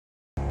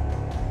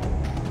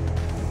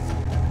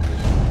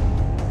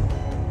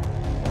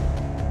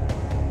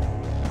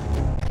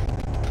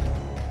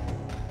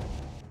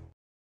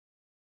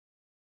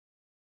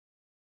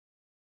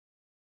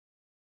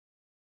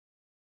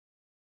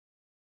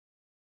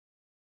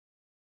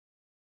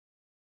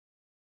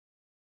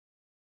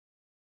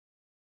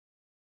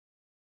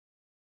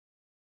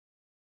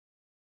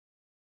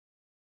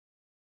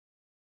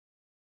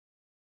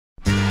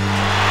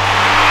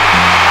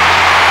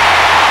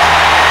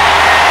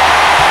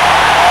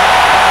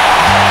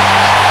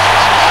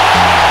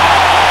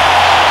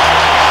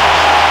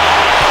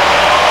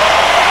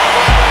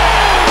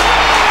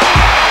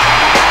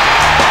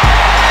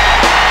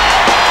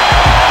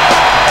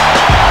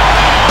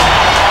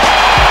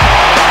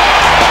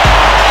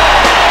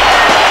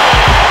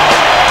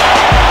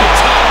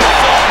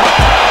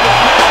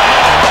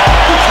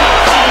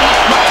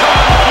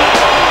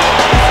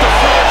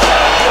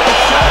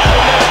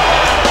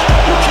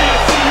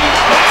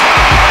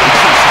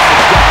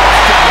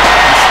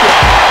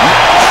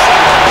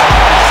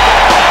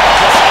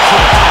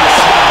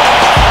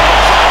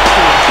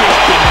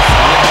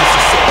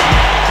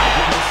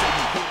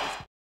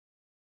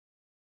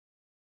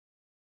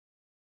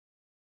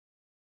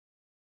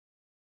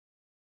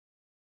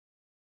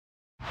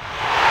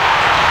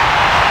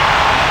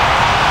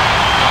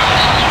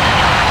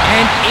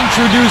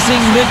Introducing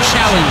the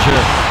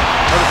challenger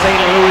from St.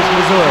 Louis,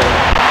 Missouri,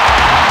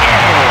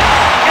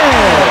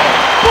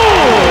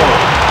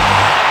 Bourne.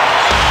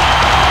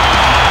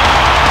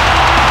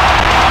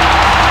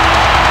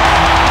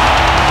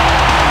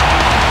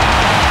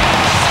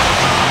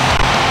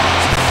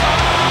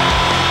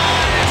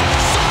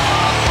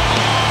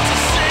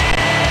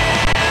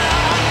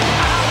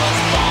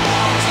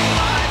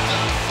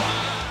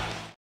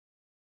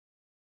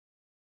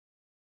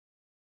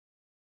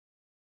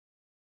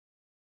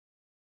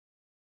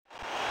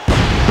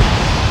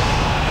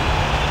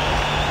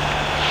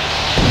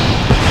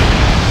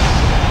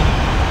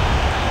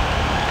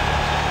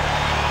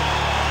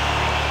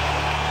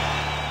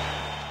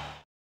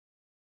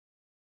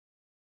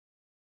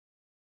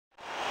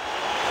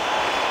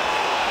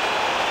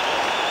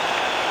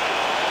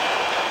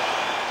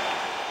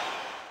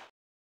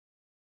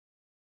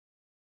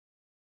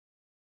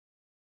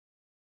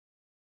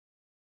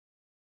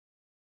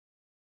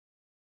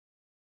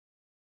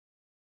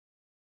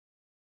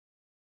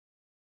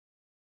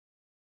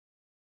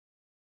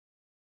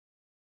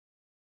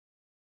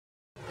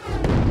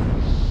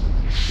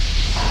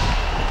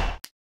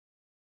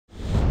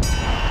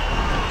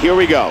 Here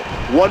we go.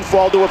 One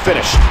fall to a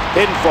finish.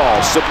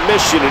 Pinfall,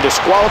 submission, and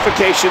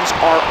disqualifications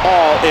are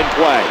all in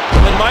play.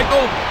 And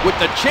Michael, with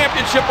the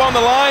championship on the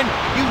line,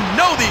 you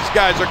know these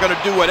guys are going to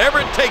do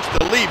whatever it takes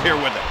to leave here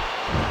with it.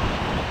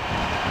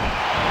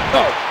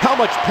 Oh, how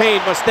much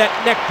pain must that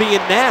neck be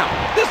in now?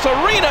 This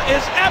arena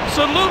is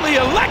absolutely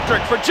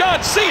electric for John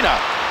Cena.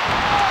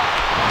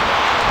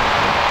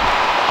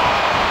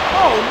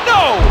 Oh,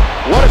 no!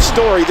 What a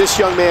story this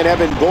young man,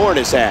 Evan Bourne,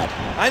 has had.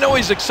 I know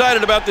he's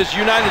excited about this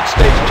United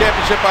States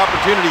Championship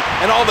opportunity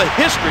and all the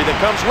history that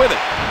comes with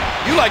it.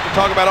 You like to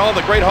talk about all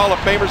the great Hall of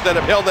Famers that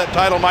have held that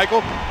title,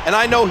 Michael, and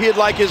I know he'd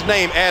like his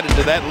name added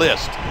to that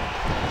list.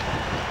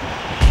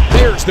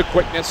 There's the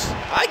quickness.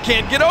 I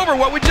can't get over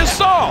what we just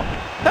saw.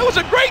 That was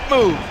a great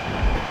move.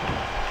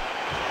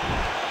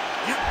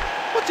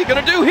 What's he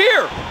gonna do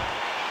here?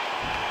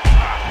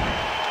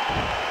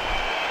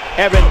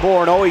 Evan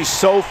Bourne always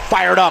so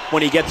fired up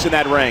when he gets in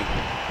that ring.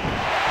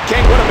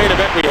 King, what a main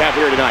event we have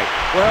here tonight.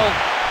 Well,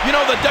 you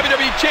know the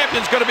WWE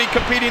Champion's going to be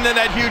competing in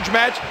that huge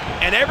match,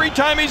 and every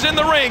time he's in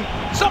the ring,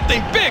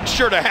 something big's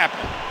sure to happen.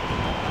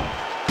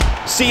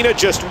 Cena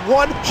just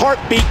one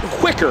heartbeat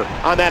quicker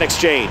on that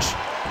exchange.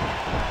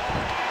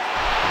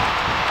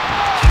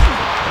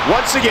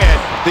 Once again,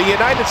 the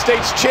United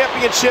States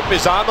Championship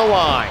is on the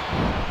line.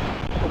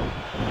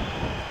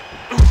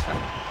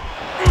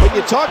 When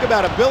you talk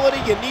about ability,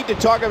 you need to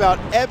talk about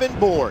Evan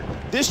Bourne.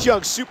 This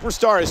young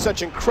superstar has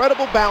such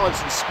incredible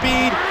balance and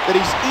speed that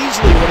he's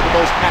easily one of the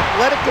most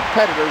athletic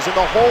competitors in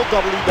the whole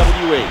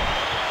WWE.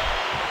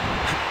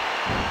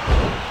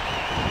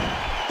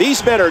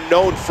 These men are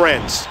known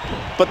friends,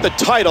 but the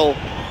title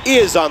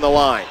is on the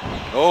line.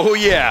 Oh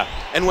yeah,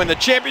 and when the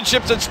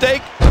championship's at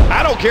stake,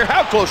 I don't care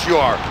how close you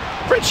are.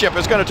 Friendship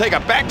is going to take a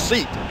back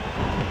seat.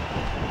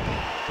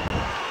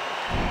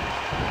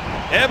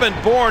 Evan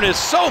Bourne is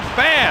so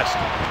fast.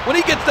 When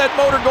he gets that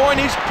motor going,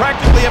 he's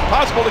practically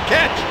impossible to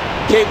catch.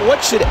 Okay,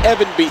 what should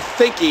Evan be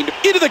thinking?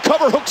 Into the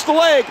cover, hooks the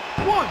leg.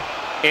 One.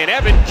 And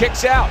Evan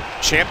kicks out.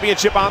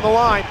 Championship on the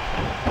line.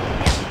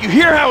 You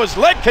hear how his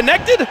leg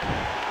connected?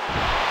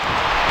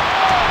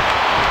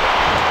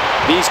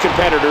 These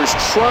competitors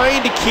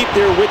trying to keep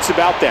their wits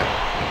about them.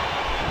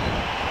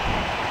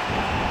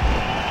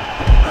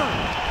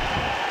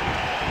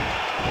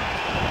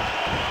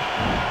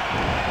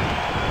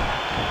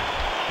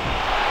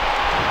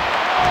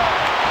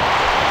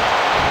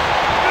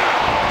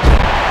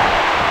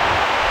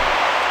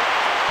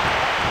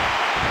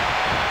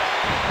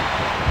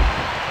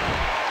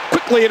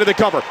 Into the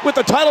cover with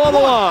the title on the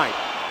line.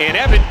 And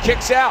Evan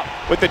kicks out.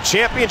 With the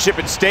championship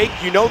at stake,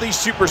 you know these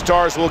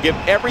superstars will give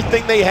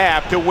everything they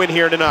have to win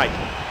here tonight.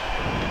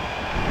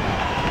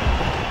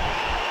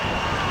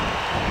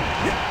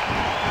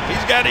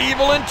 He's got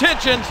evil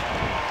intentions.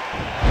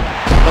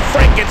 The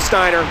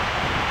Frankensteiner.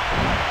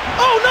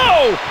 Oh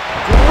no!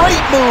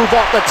 Great move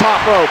off the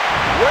top rope.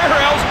 Where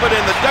else but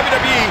in the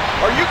WWE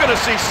are you going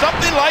to see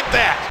something like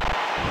that?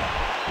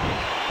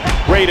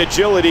 Great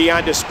agility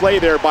on display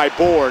there by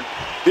Bourne.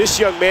 This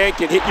young man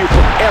can hit you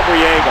from every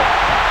angle.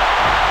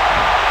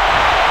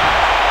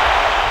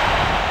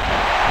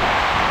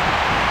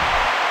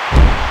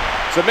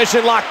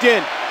 Submission locked in,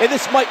 and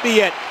this might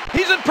be it.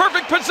 He's in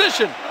perfect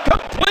position.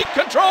 Complete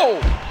control.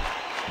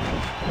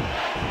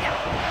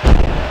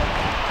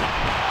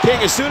 King,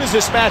 as soon as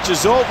this match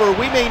is over,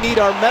 we may need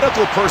our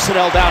medical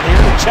personnel down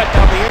here to check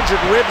on the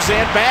injured ribs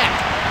and back.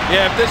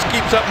 Yeah, if this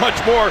keeps up much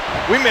more,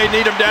 we may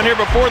need him down here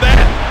before that.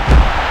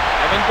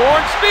 Evan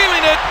Bourne's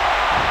feeling it.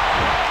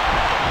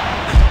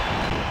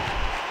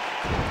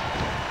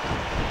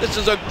 This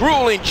is a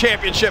grueling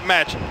championship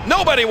match.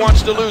 Nobody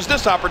wants to lose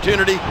this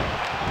opportunity.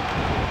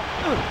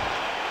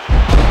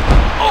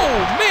 Oh,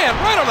 man,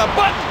 right on the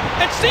button,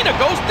 and Cena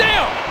goes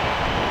down.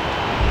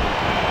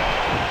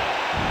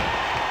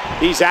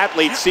 These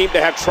athletes seem to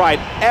have tried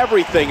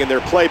everything in their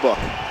playbook.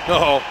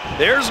 Oh,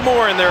 there's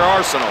more in their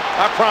arsenal.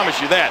 I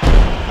promise you that.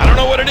 I don't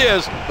know what it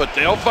is, but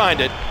they'll find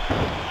it.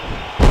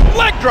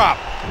 Leg drop.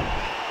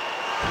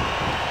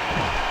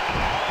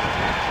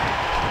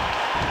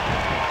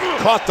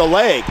 Caught the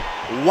leg.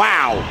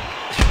 Wow.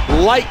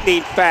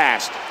 Lightning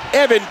fast.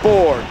 Evan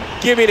Bourne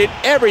giving it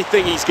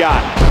everything he's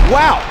got.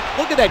 Wow.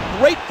 Look at that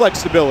great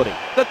flexibility.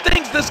 The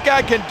things this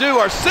guy can do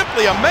are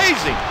simply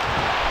amazing.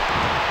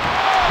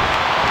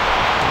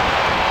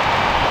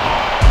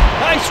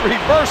 Nice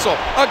reversal.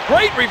 A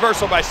great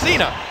reversal by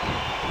Cena.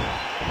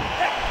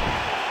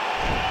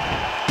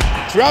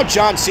 Throughout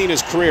John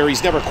Cena's career,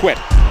 he's never quit.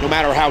 No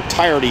matter how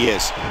tired he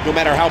is, no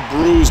matter how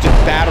bruised and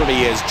battered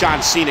he is,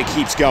 John Cena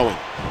keeps going.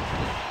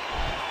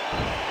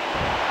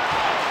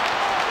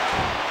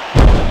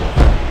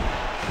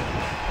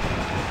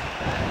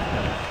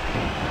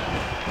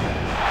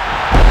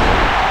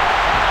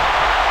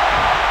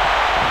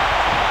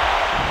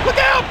 Look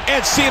out!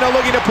 And Cena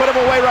looking to put him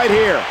away right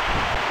here.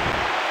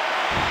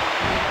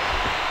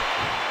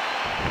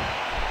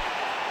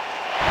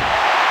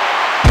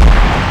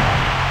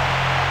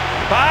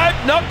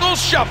 Five-knuckle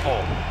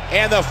shuffle.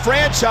 And the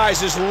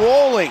franchise is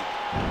rolling.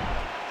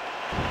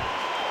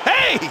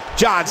 Hey!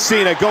 John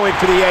Cena going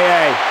for the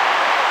AA.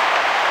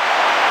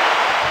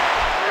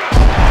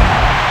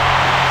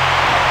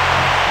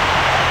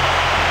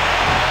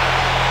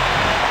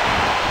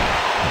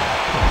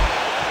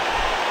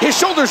 His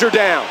shoulders are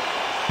down.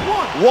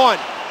 One,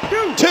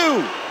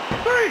 two,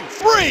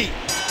 three.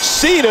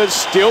 Cena's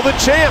still the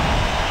champ.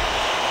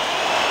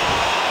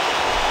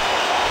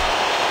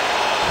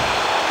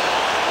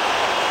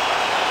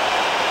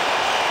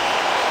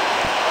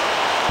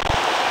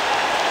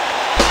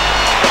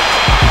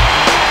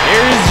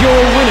 Here is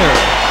your winner,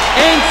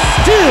 and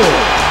still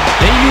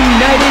the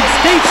United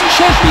States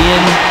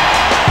Champion,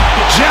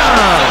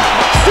 John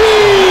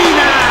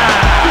Cena!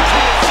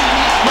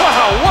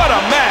 Wow, what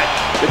a match!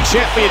 The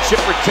championship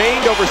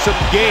retained over some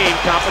game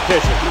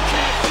competition.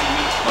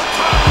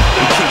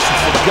 In case you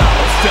forgot,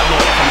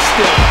 fellow, I'm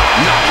still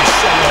not your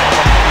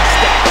solo.